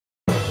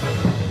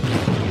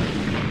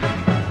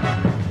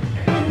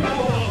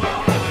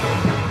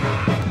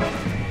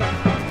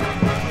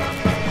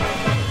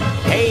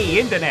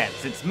Hey,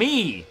 internets, it's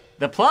me,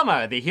 the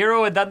plumber, the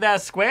hero of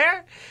Dundas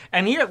Square.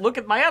 And here, look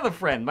at my other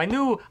friend, my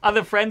new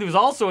other friend who's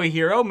also a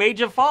hero,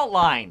 Major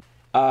Faultline.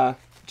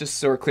 Just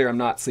so we're clear, I'm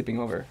not sleeping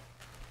over.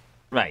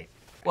 Right.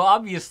 Well,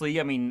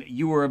 obviously, I mean,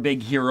 you were a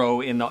big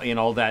hero in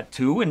all that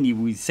too, and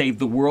we saved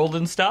the world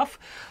and stuff,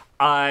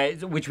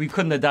 which we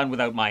couldn't have done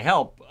without my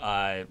help,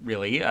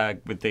 really,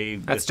 with the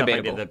stuff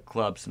I did, the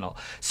clubs and all.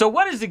 So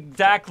what is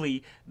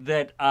exactly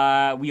that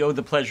we owe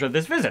the pleasure of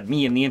this visit,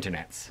 me and the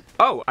internets?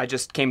 Oh, I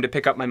just came to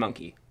pick up my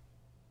monkey.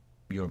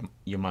 Your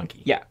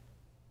monkey? Yeah.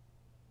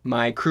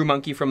 My crew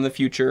monkey from the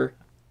future,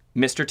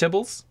 Mr.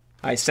 Tibbles.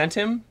 I sent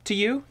him to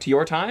you, to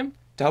your time,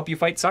 to help you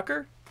fight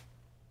Sucker.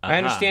 I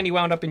understand he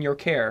wound up in your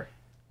care.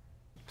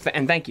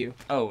 And thank you.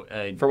 Oh,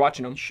 for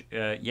watching him.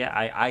 Yeah,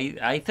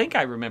 I think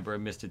I remember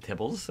Mr.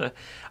 Tibbles.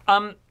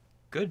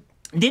 Good.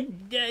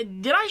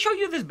 Did I show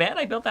you this bed?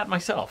 I built that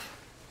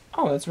myself.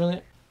 Oh, that's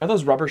really... Are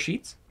those rubber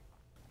sheets?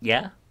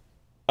 Yeah.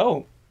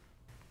 Oh.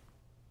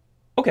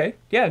 Okay.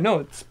 Yeah,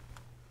 no,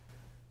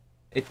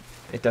 it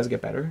does get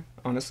better,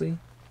 honestly.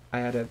 I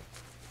had a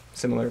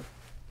similar...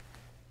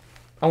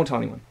 I won't tell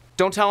anyone.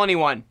 Don't tell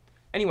anyone!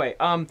 Anyway,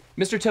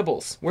 Mr.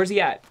 Tibbles, where's he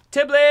at?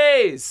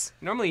 Tibbles!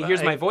 Normally he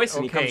hears my voice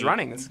and he comes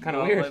running. It's kind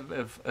of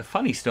weird. A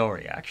funny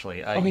story,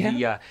 actually. Oh,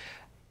 yeah?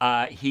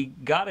 He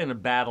got in a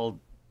battle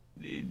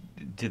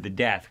to the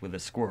death with a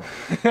squirrel.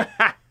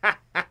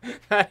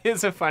 That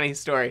is a funny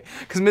story,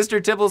 because Mr.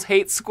 Tibbles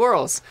hates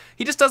squirrels.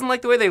 He just doesn't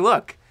like the way they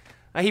look.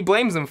 He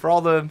blames them for all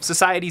the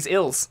society's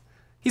ills.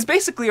 He's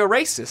basically a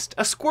racist,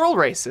 a squirrel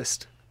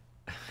racist.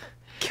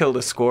 Killed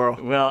a squirrel.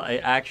 Well,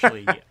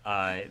 actually, oh,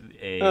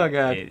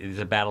 God. It is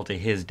a battle to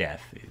his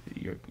death.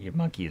 Your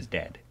monkey is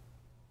dead.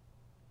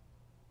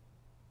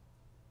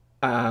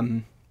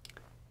 I'm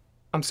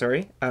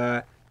sorry.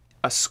 A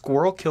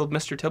squirrel killed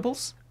Mr.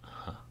 Tibbles?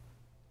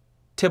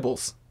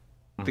 Tibbles,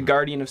 the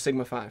guardian of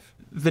Sigma 5.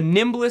 The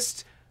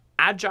nimblest,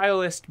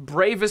 agilest,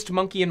 bravest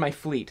monkey in my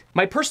fleet.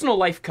 My personal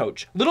life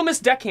coach. Little Miss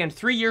Deckhand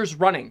 3 years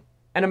running.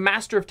 And a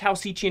master of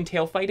Tausichian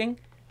tail fighting.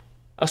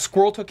 A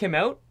squirrel took him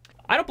out?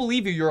 I don't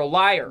believe you. You're a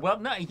liar. Well,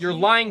 no, you're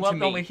lying to me.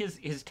 No,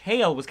 his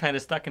tail was kind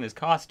of stuck in his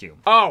costume.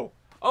 Oh,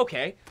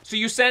 okay. So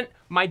you sent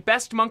my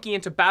best monkey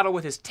into battle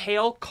with his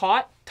tail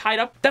caught, tied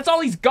up? That's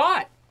all he's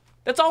got.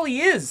 That's all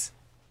he is.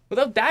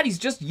 Without that, he's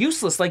just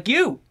useless like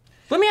you.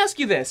 Let me ask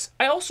you this.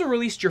 I also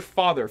released your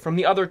father from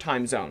the other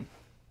time zone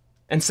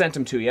and sent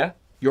him to you.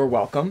 You're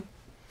welcome.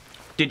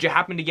 Did you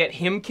happen to get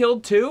him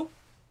killed too?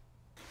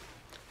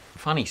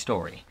 Funny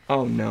story.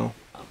 Oh, no.